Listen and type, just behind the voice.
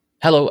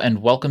Hello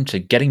and welcome to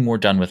Getting More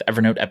Done with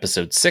Evernote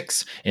episode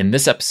 6. In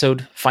this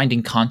episode,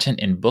 finding content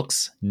in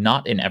books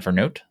not in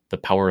Evernote, the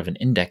power of an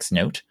index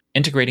note,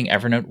 integrating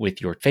Evernote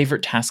with your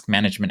favorite task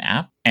management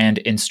app, and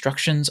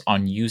instructions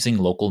on using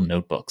local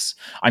notebooks.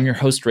 I'm your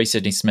host, Ray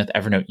Sidney Smith,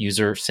 Evernote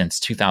user since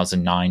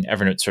 2009,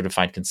 Evernote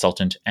certified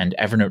consultant, and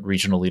Evernote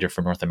regional leader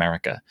for North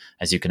America.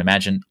 As you can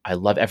imagine, I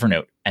love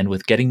Evernote, and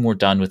with Getting More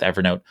Done with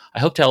Evernote, I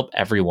hope to help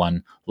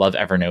everyone love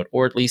Evernote,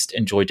 or at least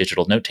enjoy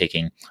digital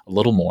note-taking a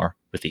little more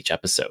with each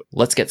episode.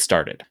 Let's get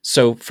started.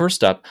 So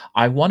first up,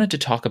 I wanted to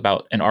talk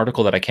about an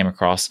article that I came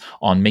across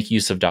on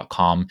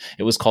makeuseof.com.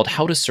 It was called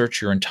How to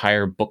Search Your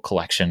Entire Book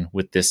Collection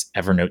with This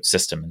Evernote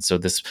System. And so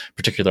this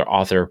particular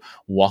author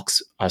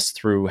walks us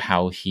through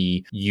how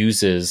he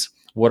uses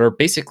what are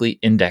basically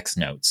index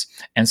notes.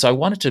 And so I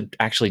wanted to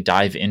actually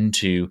dive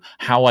into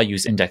how I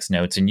use index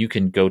notes, and you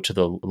can go to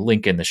the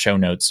link in the show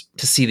notes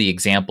to see the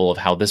example of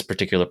how this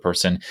particular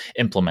person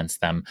implements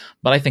them.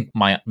 But I think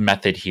my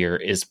method here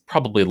is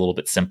probably a little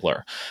bit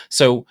simpler.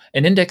 So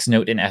an index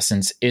note, in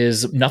essence,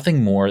 is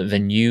nothing more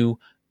than you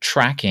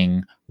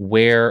tracking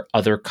where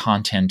other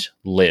content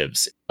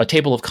lives. A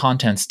table of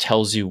contents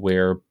tells you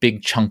where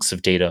big chunks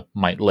of data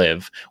might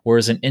live,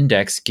 whereas an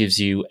index gives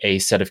you a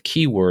set of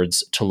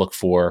keywords to look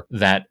for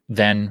that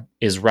then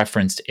is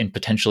referenced in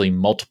potentially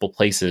multiple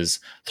places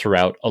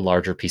throughout a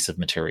larger piece of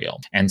material.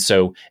 And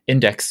so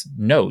index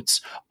notes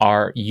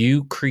are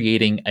you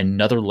creating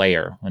another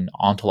layer, an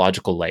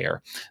ontological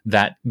layer,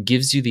 that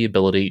gives you the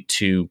ability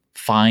to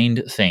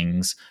find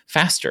things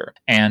faster.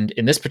 And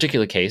in this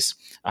particular case,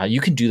 you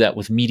can do that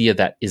with media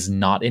that is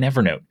not in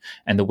Evernote.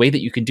 And the way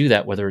that you can do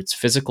that, whether it's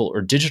physical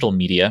or digital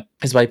media,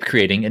 is by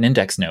creating an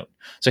index note.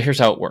 So here's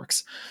how it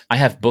works. I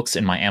have books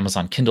in my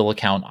Amazon Kindle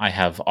account. I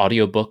have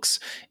audiobooks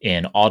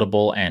in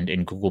Audible and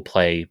in Google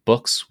Play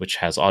Books, which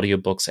has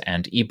audiobooks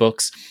and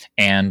ebooks.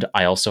 And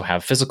I also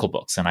have physical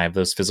books, and I have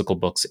those physical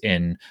books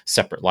in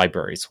separate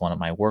libraries, one at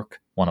my work,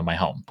 one at my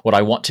home. What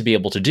I want to be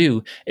able to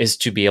do is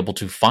to be able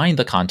to find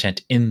the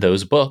content in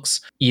those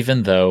books,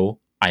 even though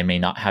I may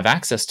not have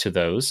access to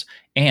those,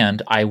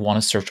 and I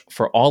want to search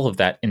for all of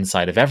that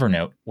inside of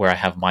Evernote, where I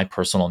have my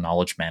personal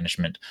knowledge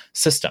management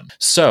system.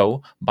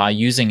 So by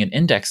using an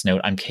index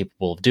note, I'm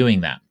capable of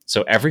doing that.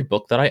 So every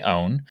book that I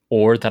own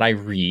or that I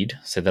read,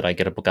 say that I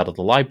get a book out of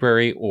the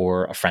library,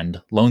 or a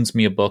friend loans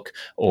me a book,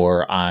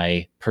 or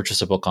I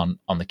purchase a book on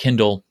the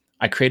Kindle,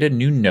 I create a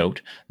new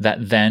note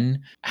that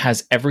then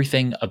has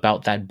everything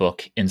about that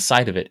book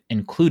inside of it,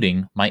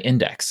 including my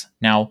index.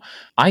 Now,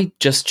 I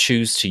just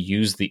choose to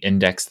use the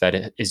index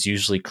that is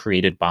usually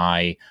created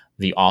by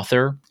the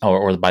author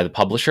or by the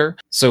publisher.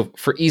 So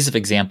for ease of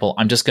example,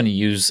 I'm just going to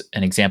use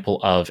an example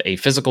of a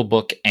physical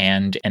book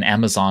and an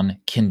Amazon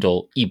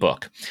Kindle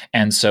ebook.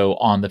 And so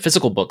on the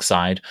physical book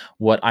side,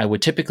 what I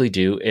would typically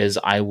do is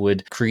I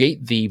would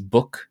create the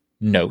book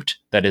note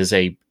that is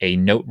a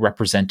note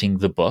representing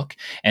the book,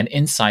 and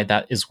inside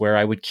that is where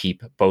I would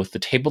keep both the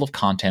table of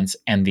contents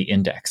and the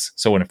index.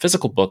 So in a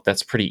physical book,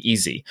 that's pretty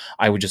easy.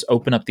 I would just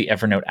open up the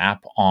Evernote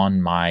app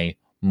on my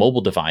mobile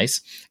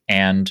device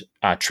and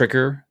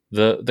trigger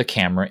the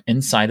camera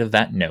inside of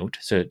that note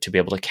so to be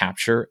able to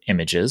capture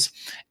images,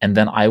 and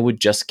then I would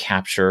just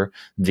capture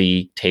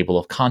the table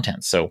of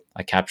contents. So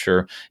I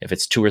capture, if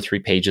it's 2 or 3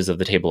 pages of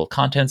the table of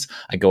contents,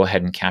 I go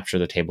ahead and capture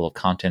the table of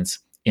contents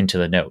into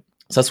the note.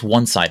 So that's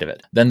one side of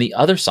it. Then the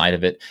other side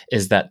of it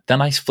is that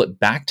then I flip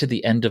back to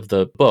the end of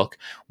the book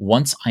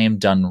once I am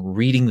done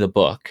reading the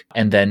book,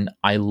 and then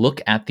I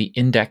look at the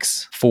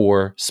index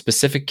for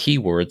specific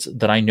keywords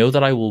that I know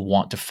that I will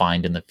want to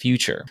find in the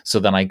future.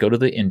 So then I go to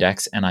the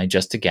index and I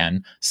just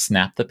again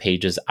snap the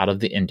pages out of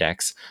the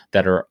index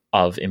that are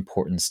of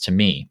importance to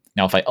me.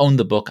 Now, if I owned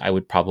the book, I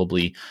would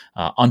probably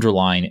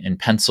underline in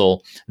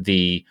pencil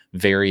the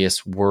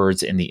various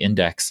words in the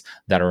index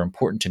that are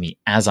important to me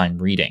as I'm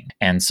reading.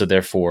 And so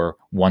therefore,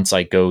 once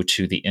I go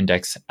to the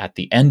index at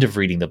the end of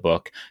reading the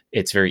book,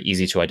 it's very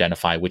easy to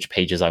identify which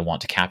pages I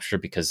want to capture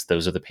because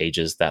those are the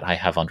pages that I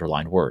have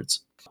underlined words.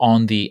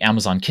 On the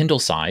Amazon Kindle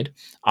side,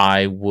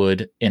 I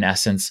would, in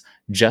essence,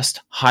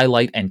 just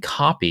highlight and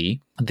copy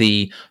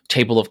the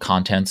table of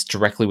contents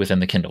directly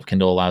within the Kindle.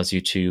 Kindle allows you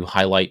to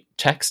highlight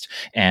text,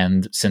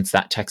 and since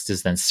that text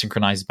is then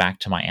synchronized back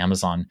to my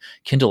Amazon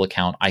Kindle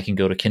account, I can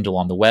go to Kindle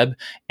on the web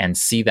and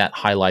see that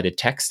highlighted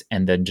text,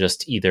 and then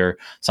just either,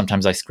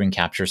 sometimes I screen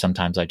capture,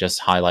 sometimes I just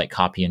highlight,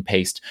 copy, and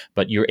paste,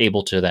 but you're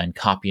able to then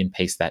copy and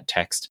paste that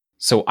text.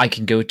 So I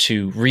can go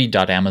to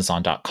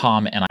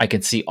read.amazon.com and I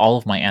can see all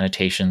of my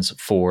annotations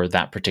for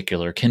that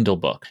particular Kindle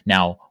book.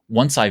 Now,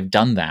 once I've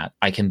done that,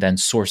 I can then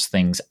source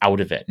things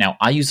out of it. Now,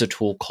 I use a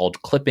tool called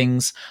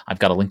Clippings. I've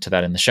got a link to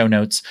that in the show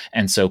notes.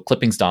 And so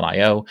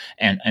clippings.io.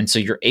 And so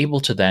you're able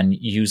to then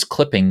use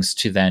Clippings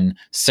to then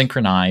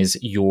synchronize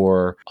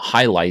your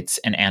highlights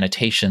and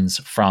annotations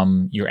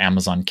from your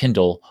Amazon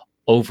Kindle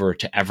over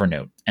to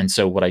Evernote. And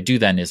so what I do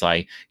then is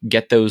I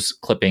get those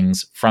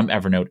clippings from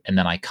Evernote and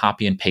then I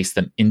copy and paste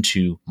them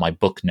into my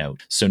book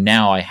note. So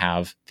now I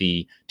have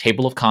the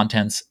table of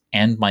contents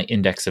and my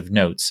index of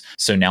notes.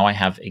 So now I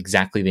have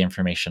exactly the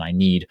information I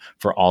need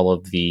for all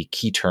of the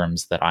key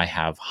terms that I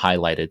have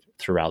highlighted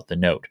throughout the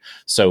note.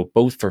 So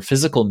both for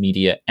physical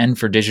media and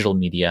for digital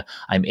media,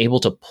 I'm able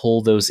to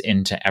pull those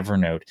into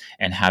Evernote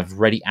and have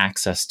ready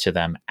access to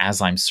them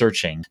as I'm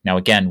searching. Now,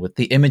 again, with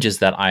the images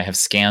that I have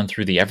scanned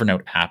through the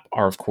Evernote app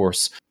are, of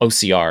course,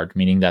 OCR'd,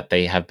 meaning that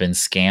they have been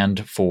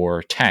scanned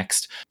for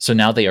text. So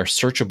now they are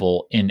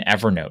searchable in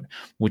Evernote,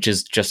 which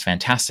is just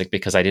fantastic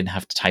because I didn't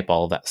have to type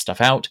all of that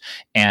stuff out.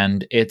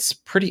 And it's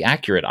pretty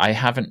accurate. I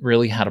haven't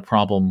really had a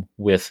problem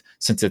with,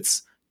 since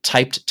it's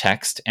typed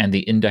text and the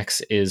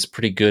index is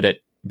pretty good at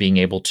being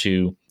able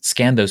to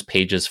scan those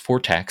pages for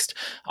text,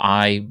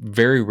 I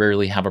very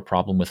rarely have a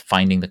problem with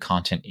finding the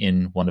content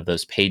in one of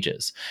those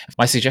pages.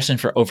 My suggestion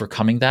for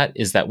overcoming that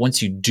is that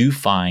once you do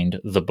find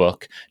the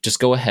book, just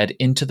go ahead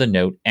into the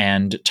note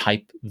and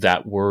type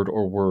that word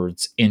or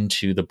words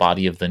into the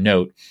body of the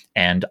note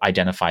and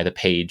identify the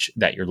page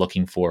that you're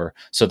looking for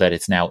so that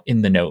it's now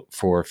in the note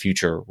for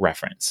future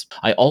reference.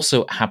 I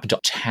also happen to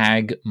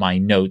tag my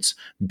notes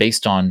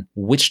based on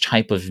which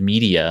type of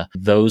media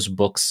those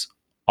books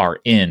are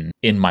in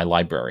my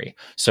library.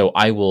 So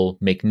I will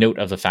make note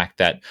of the fact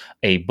that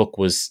a book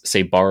was,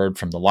 say, borrowed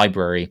from the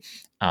library,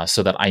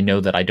 so that I know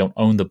that I don't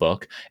own the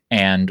book,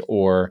 and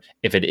or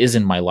if it is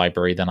in my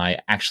library, then I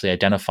actually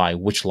identify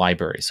which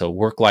library. So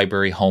work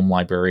library, home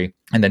library,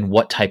 and then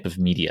what type of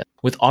media.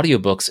 With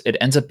audiobooks, it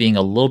ends up being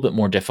a little bit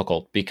more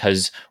difficult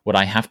because what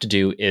I have to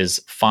do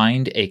is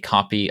find a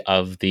copy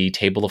of the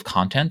table of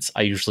contents.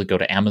 I usually go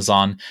to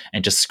Amazon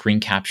and just screen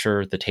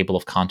capture the table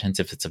of contents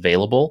if it's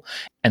available.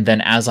 And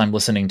then as I'm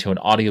listening to an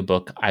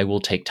audiobook, I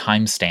will take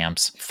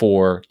timestamps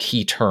for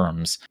key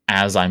terms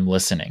as I'm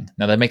listening.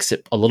 Now that makes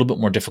it a little bit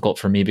more difficult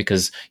for me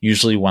because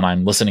usually when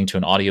I'm listening to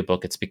an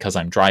audiobook, it's because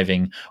I'm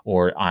driving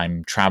or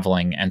I'm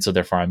traveling, and so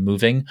therefore I'm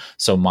moving.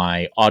 So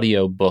my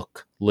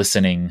audiobook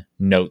listening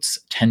notes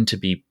tend to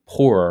be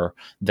poorer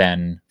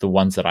than the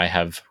ones that I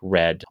have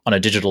read on a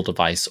digital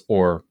device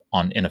or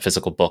in a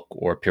physical book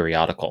or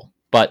periodical.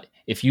 But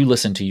if you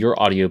listen to your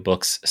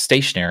audiobooks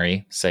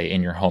stationary, say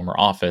in your home or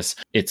office,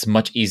 it's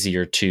much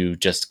easier to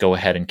just go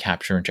ahead and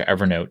capture into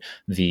Evernote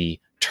the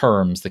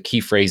terms, the key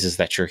phrases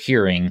that you're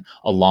hearing,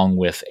 along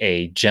with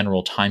a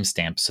general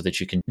timestamp so that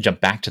you can jump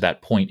back to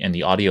that point in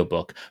the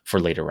audiobook for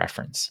later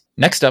reference.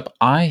 Next up,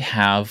 I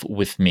have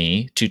with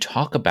me to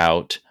talk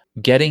about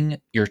getting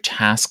your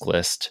task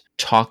list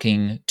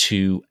talking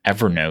to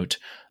Evernote,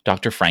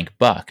 Dr. Frank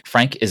Buck.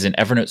 Frank is an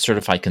Evernote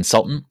certified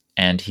consultant,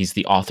 and he's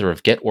the author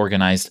of Get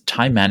Organized,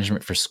 Time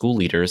Management for School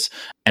Leaders,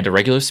 and a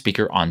regular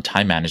speaker on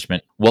time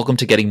management. Welcome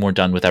to Getting More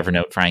Done with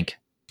Evernote, Frank.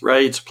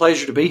 Ray, it's a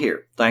pleasure to be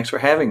here. Thanks for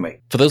having me.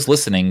 For those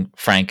listening,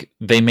 Frank,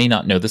 they may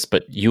not know this,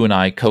 but you and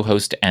I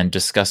co-host and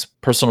discuss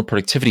personal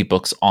productivity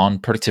books on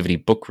Productivity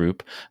Book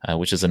Group,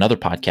 which is another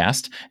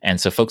podcast,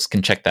 and so folks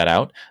can check that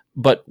out.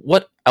 But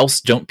what else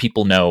don't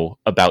people know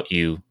about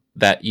you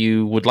that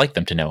you would like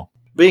them to know?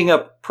 Being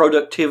a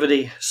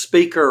productivity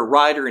speaker,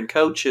 writer, and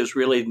coach is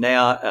really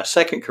now a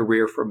second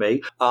career for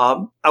me.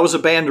 I was a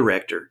band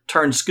director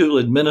turned school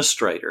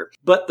administrator.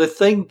 But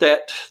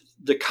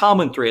the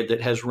common thread that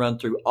has run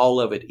through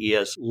all of it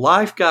is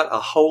life got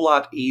a whole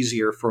lot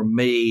easier for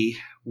me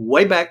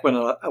way back when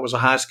I was a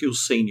high school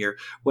senior,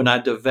 when I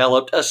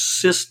developed a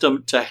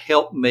system to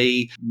help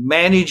me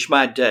manage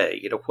my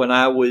day. When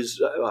I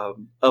was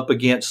up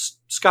against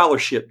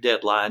scholarship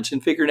deadlines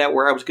and figuring out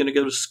where I was going to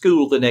go to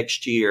school the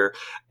next year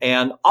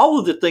and all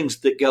of the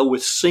things that go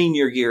with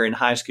senior year in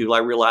high school, I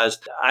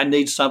realized I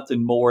need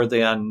something more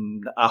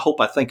than I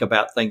hope I think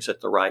about things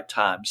at the right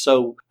time.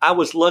 So I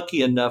was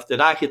lucky enough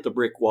that I hit the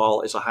brick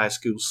wall as a high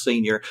school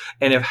senior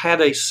and have had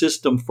a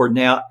system for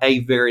now a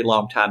very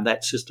long time.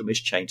 That system has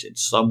changed in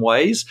some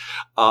ways.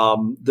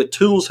 The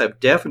tools have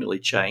definitely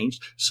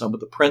changed. Some of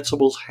the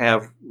principles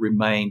have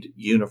remained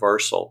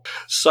universal.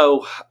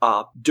 So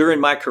during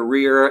my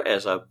career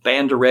as a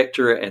band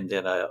director and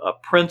then a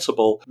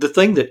principal, the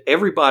thing that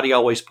everybody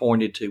always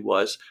pointed to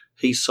was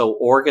he's so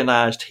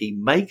organized. He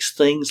makes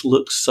things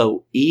look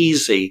so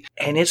easy.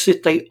 And it's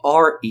that they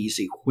are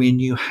easy when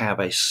you have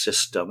a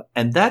system.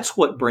 And that's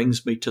what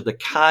brings me to the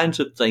kinds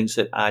of things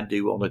that I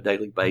do on a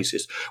daily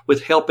basis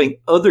with helping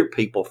other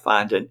people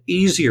find an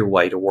easier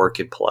way to work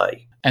and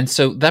play. And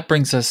so that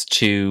brings us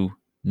to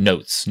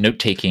notes,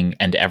 note-taking,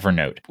 and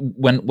Evernote.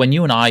 When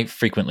you and I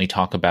frequently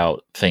talk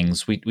about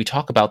things, we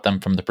talk about them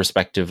from the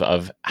perspective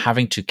of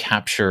having to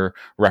capture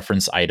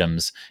reference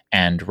items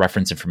and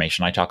reference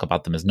information. I talk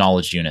about them as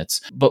knowledge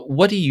units. But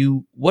what do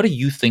you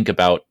think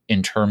about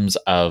in terms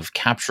of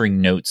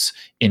capturing notes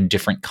in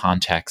different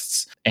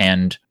contexts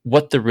and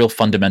what the real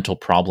fundamental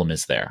problem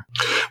is there?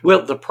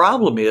 Well, the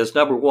problem is,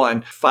 number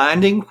one,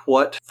 finding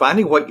what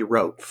you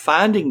wrote,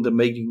 finding the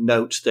meeting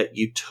notes that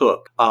you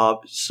took.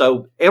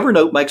 So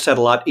Evernote makes that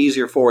a lot lot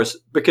easier for us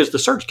because the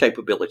search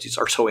capabilities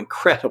are so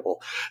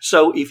incredible.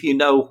 So if you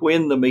know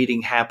when the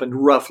meeting happened,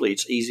 roughly,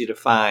 it's easy to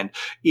find.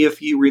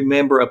 If you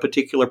remember a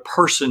particular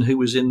person who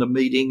was in the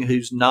meeting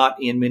who's not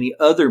in many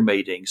other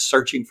meetings,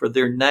 searching for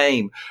their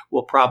name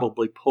will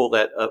probably pull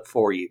that up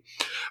for you.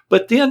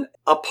 But then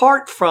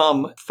apart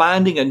from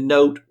finding a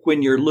note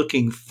when you're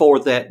looking for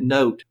that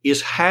note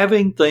is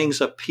having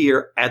things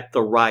appear at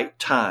the right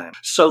time,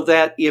 so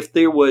that if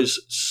there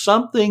was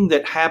something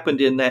that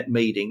happened in that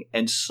meeting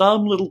and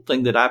some little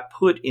thing that I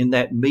put in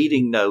that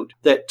meeting note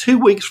that 2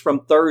 weeks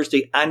from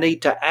Thursday I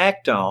need to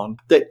act on,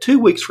 that 2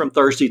 weeks from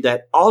Thursday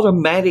that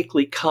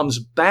automatically comes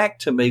back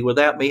to me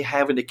without me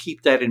having to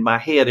keep that in my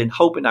head and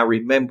hoping I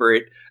remember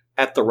it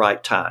at the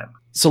right time.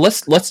 So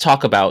let's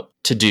talk about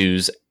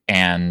to-dos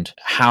and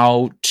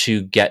how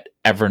to get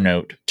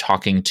Evernote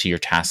talking to your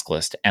task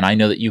list. And I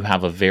know that you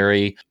have a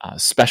very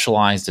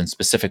specialized and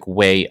specific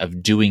way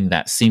of doing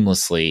that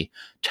seamlessly.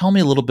 Tell me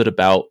a little bit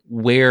about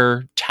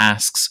where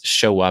tasks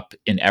show up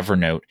in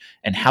Evernote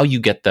and how you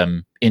get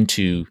them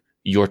into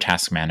your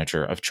task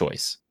manager of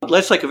choice.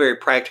 Let's take a very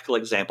practical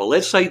example.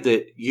 Let's say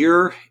that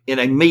you're in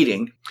a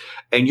meeting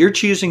and you're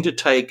choosing to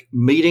take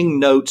meeting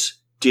notes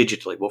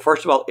digitally. Well,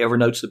 first of all,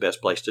 Evernote's the best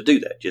place to do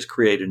that. Just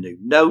create a new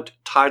note,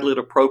 title it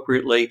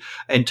appropriately,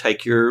 and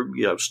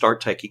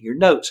start taking your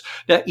notes.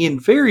 Now,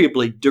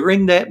 invariably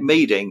during that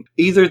meeting,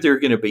 either there are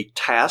going to be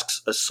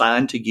tasks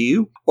assigned to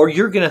you, or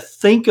you're going to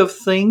think of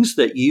things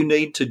that you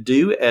need to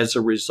do as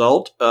a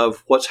result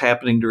of what's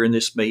happening during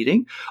this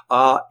meeting,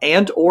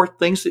 and or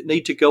things that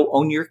need to go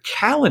on your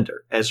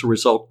calendar as a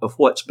result of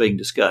what's being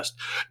discussed.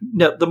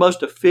 Now, the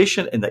most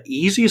efficient and the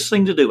easiest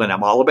thing to do, and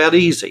I'm all about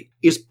easy,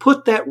 is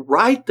put that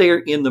right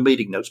there in the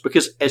meeting notes,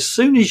 because as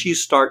soon as you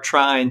start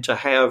trying to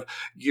have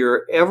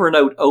your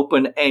Evernote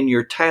open and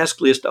your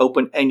task list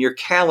open and your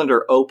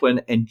calendar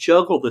open and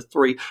juggle the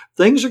three,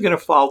 things are going to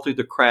fall through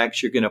the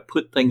cracks. You're going to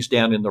put things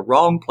down in the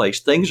wrong place.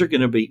 Things are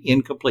going to be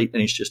incomplete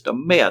and it's just a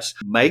mess.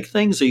 Make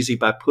things easy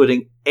by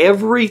putting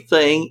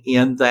everything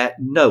in that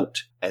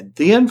note. And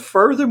then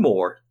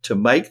furthermore, to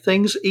make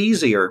things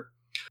easier,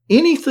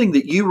 anything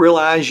that you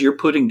realize you're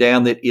putting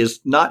down that is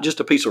not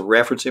just a piece of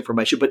reference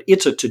information, but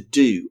it's a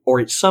to-do or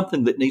it's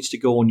something that needs to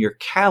go on your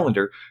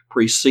calendar,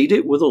 precede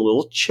it with a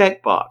little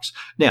checkbox.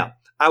 Now,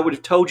 I would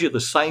have told you the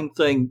same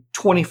thing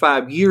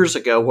 25 years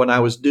ago when I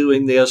was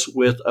doing this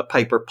with a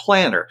paper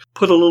planner.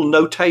 Put a little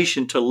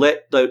notation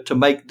to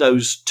make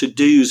those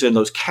to-dos and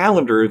those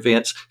calendar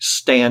events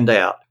stand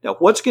out. Now,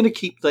 what's going to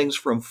keep things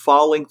from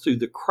falling through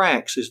the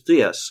cracks is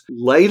this.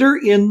 Later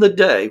in the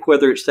day,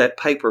 whether it's that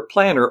paper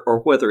planner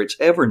or whether it's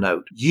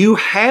Evernote, you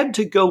had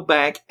to go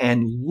back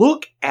and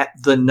look at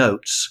the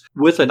notes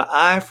with an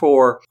eye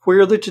for where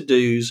are the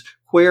to-dos,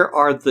 where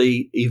are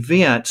the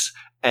events,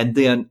 and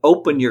then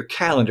open your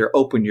calendar,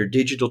 open your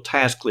digital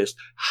task list,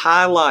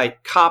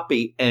 highlight,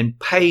 copy, and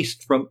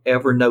paste from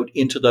Evernote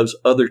into those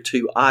other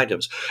two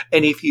items.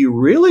 And if you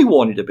really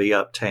wanted to be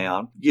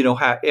uptown, you know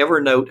how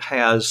Evernote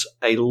has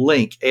a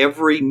link.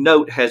 Every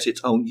note has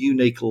its own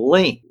unique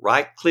link.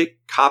 Right-click,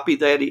 copy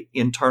that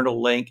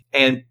internal link,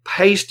 and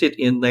paste it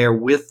in there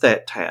with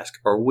that task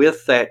or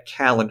with that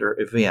calendar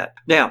event.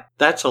 Now,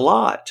 that's a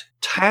lot.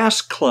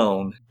 Task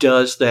Clone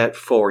does that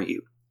for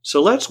you. So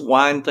let's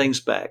wind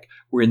things back.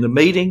 We're in the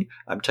meeting.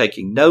 I'm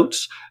taking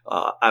notes.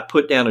 I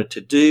put down a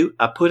to-do.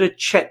 I put a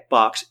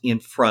checkbox in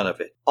front of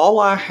it. All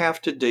I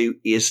have to do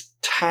is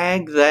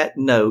tag that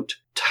note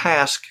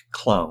Task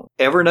Clone.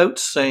 Evernote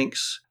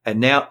syncs. And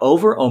now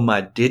over on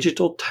my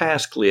digital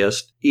task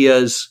list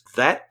is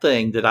that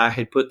thing that I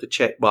had put the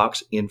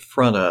checkbox in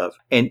front of.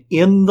 And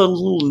in the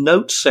little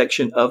notes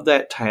section of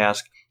that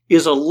task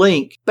is a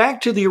link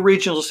back to the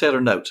original set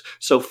of notes.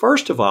 So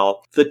first of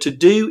all, the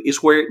to-do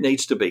is where it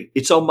needs to be.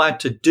 It's on my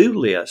to-do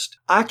list.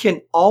 I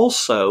can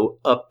also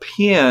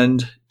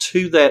append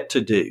to that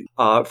to-do.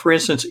 For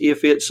instance,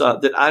 if it's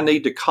that I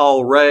need to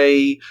call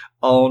Ray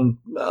on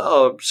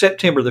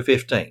September the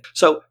 15th.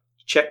 So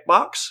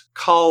checkbox,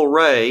 call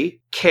Ray,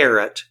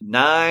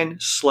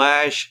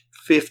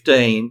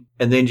 9/15,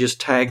 and then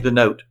just tag the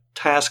note,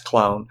 Task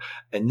Clone.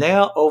 And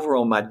now over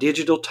on my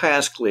digital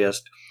task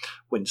list,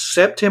 when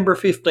September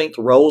 15th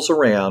rolls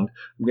around,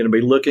 I'm going to be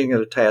looking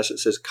at a task that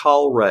says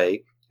call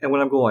Ray. And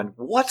when I'm going,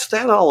 what's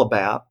that all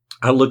about?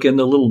 I look in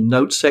the little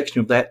notes section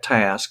of that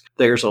task.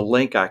 There's a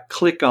link I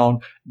click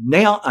on.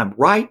 Now I'm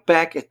right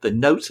back at the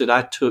notes that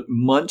I took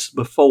months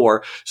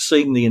before,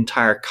 seeing the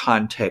entire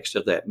context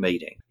of that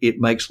meeting. It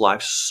makes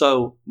life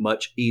so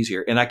much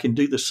easier. And I can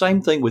do the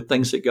same thing with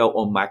things that go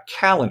on my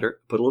calendar.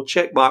 Put a little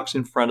checkbox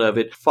in front of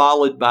it,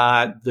 followed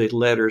by the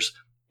letters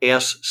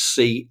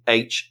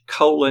SCH :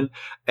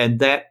 and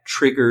that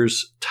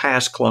triggers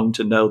Task Clone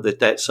to know that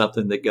that's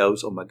something that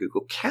goes on my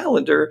Google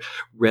Calendar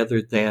rather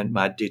than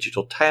my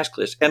digital task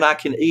list. And I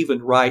can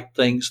even write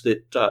things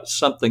that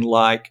something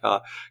like,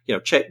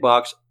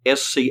 checkbox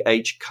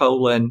SCH :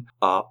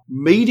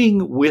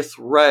 meeting with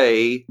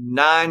Ray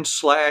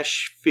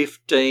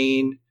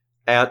 9/15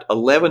 at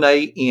 11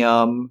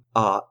 a.m.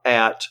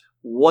 At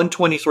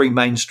 123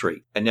 Main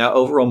Street. And now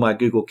over on my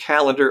Google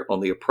Calendar,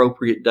 on the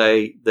appropriate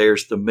day,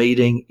 there's the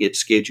meeting. It's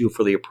scheduled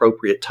for the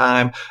appropriate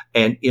time.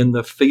 And in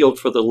the field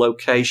for the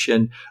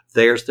location,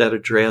 there's that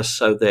address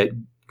so that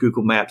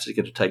Google Maps is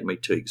going to take me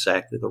to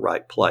exactly the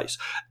right place.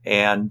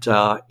 And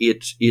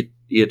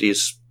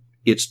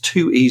it's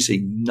too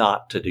easy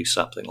not to do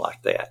something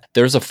like that.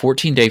 There's a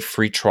 14-day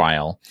free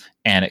trial,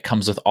 and it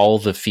comes with all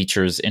the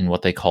features in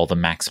what they call the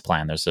Max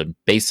plan. There's a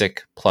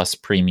basic, plus,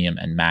 premium,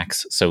 and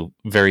max. So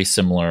very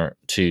similar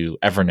to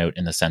Evernote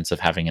in the sense of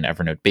having an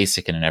Evernote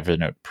basic and an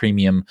Evernote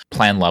premium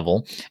plan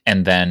level.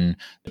 And then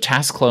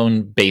Task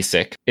Clone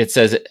Basic, it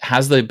says it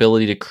has the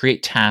ability to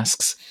create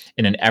tasks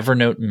in an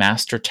Evernote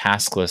master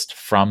task list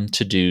from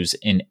to-dos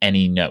in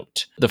any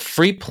note. The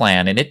free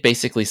plan, and it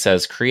basically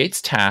says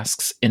creates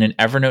tasks in an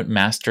Evernote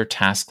master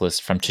task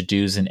list from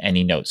to-dos in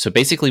any note. So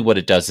basically what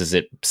it does is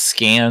it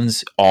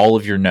scans all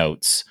of your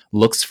notes,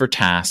 looks for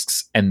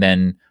tasks, and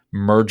then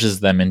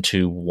merges them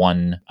into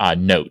one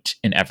note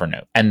in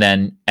Evernote. And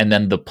then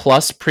the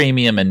Plus,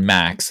 Premium, and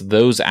Max,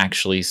 those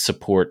actually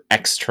support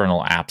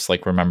external apps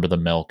like Remember the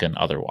Milk and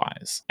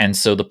otherwise. And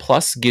so the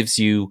Plus gives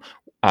you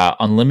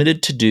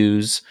unlimited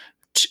to-dos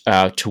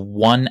to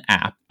one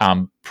app.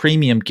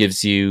 Premium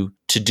gives you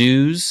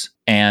to-dos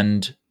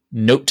and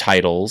note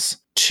titles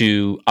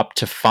to up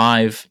to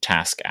 5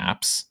 task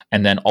apps,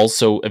 and then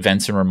also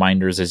events and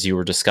reminders, as you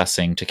were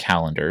discussing, to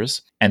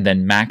calendars. And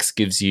then Max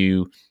gives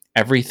you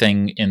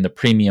everything in the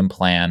premium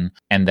plan,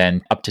 and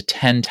then up to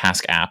 10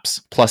 task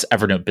apps plus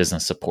Evernote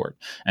Business support.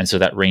 And so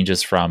that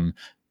ranges from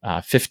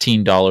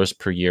 $15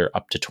 per year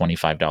up to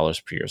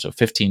 $25 per year. So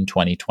 15,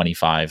 20,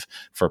 25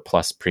 for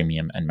Plus,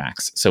 Premium, and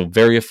Max. So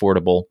very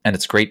affordable, and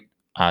it's a great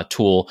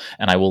tool.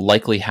 And I will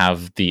likely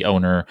have the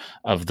owner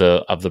of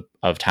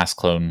Task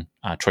Clone,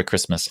 Troy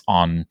Christmas,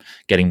 on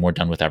Getting More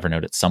Done with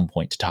Evernote at some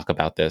point to talk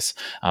about this.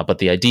 But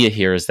the idea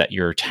here is that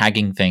you're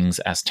tagging things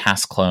as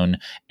Task Clone,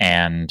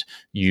 and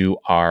you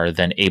are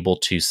then able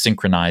to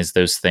synchronize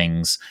those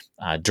things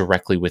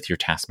directly with your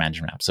task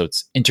management app. So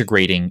it's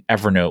integrating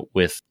Evernote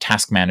with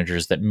task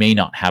managers that may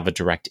not have a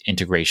direct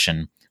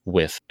integration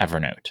with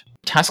Evernote.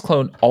 Task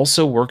Clone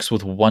also works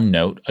with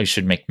OneNote, I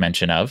should make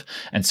mention of.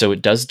 And so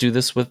it does do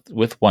this with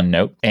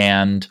OneNote,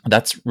 and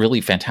that's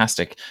really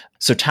fantastic.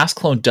 So Task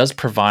Clone does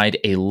provide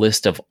a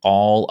list of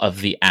all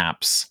of the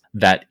apps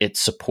that it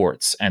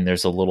supports. And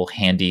there's a little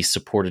handy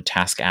supported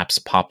task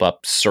apps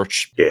pop-up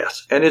search.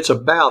 Yes, and it's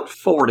about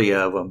 40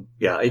 of them.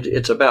 Yeah,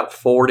 it's about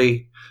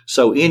 40.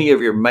 So any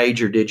of your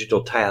major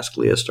digital task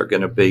lists are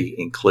going to be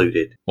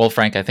included. Well,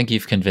 Frank, I think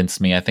you've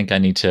convinced me. I think I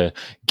need to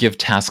give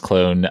Task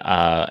Clone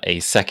a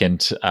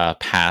second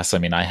pass. I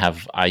mean,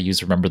 I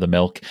use Remember the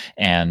Milk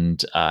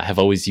and have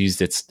always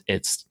used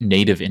its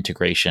native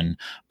integration,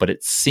 but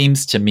it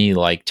seems to me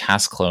like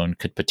Task Clone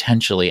could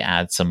potentially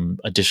add some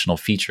additional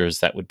features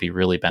that would be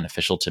really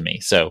beneficial to me.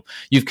 So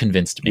you've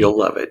convinced me. You'll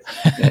love it.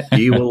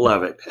 You will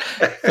love it.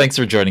 Thanks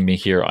for joining me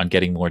here on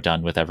Getting More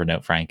Done with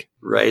Evernote, Frank.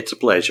 Ray, it's a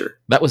pleasure.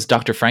 That was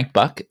Dr. Frank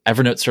Buck,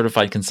 Evernote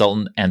certified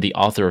consultant and the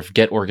author of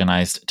Get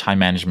Organized, Time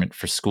Management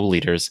for School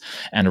Leaders,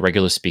 and a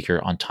regular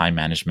speaker on time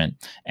management.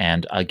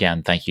 And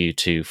again, thank you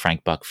to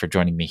Frank Buck for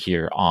joining me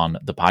here on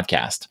the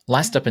podcast.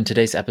 Last up in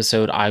today's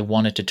episode, I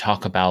wanted to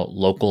talk about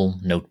local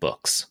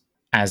notebooks.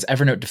 As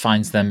Evernote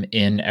defines them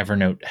in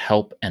Evernote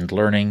Help and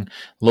Learning,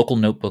 local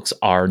notebooks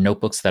are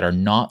notebooks that are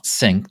not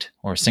synced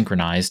or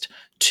synchronized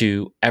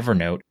to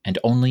Evernote and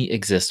only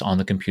exist on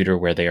the computer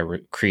where they are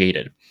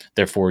created.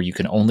 Therefore, you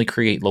can only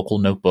create local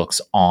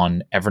notebooks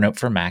on Evernote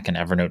for Mac and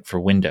Evernote for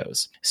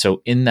Windows.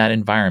 So in that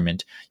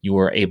environment, you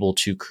are able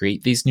to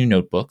create these new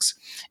notebooks,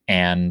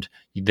 and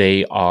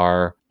they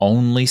are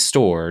only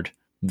stored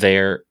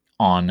there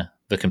on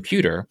the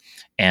computer,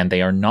 and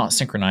they are not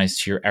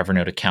synchronized to your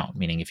Evernote account,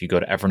 meaning if you go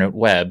to Evernote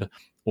Web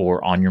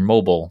or on your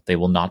mobile, they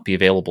will not be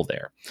available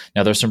there.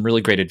 Now, there's some really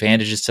great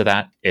advantages to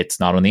that. It's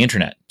not on the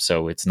internet,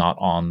 so it's not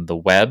on the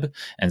web,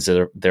 and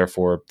so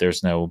therefore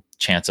there's no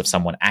chance of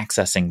someone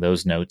accessing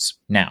those notes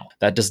now.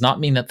 That does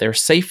not mean that they're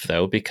safe,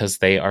 though, because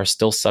they are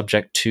still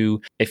subject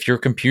to, if your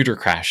computer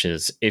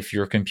crashes, if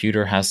your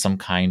computer has some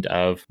kind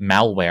of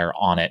malware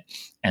on it,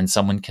 and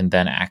someone can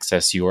then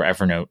access your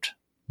Evernote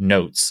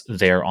notes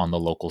there on the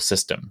local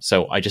system.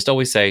 So I just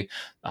always say,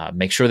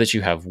 make sure that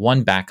you have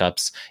one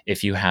backups.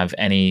 If you have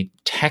any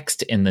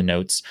text in the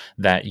notes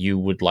that you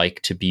would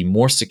like to be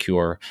more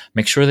secure,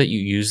 make sure that you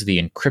use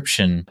the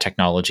encryption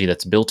technology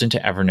that's built into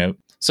Evernote.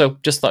 So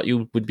just thought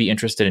you would be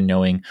interested in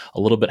knowing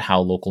a little bit how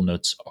local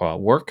notes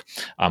work.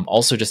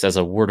 Also, just as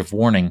a word of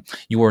warning,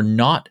 you are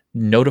not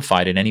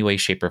notified in any way,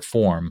 shape, or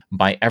form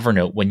by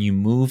Evernote when you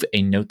move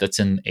a note that's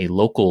in a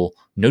local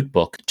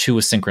notebook to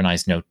a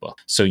synchronized notebook.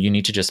 So you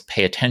need to just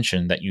pay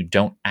attention that you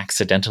don't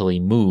accidentally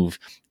move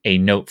a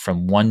note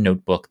from one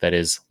notebook that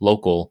is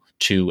local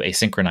to a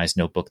synchronized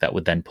notebook that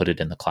would then put it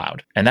in the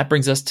cloud. And that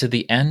brings us to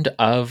the end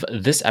of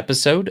this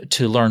episode.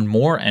 To learn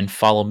more and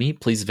follow me,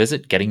 please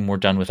visit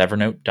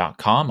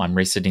gettingmoredonewithEvernote.com. I'm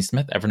Ray Sidney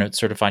Smith, Evernote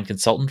certified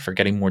consultant for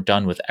Getting More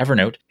Done with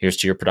Evernote. Here's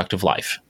to your productive life.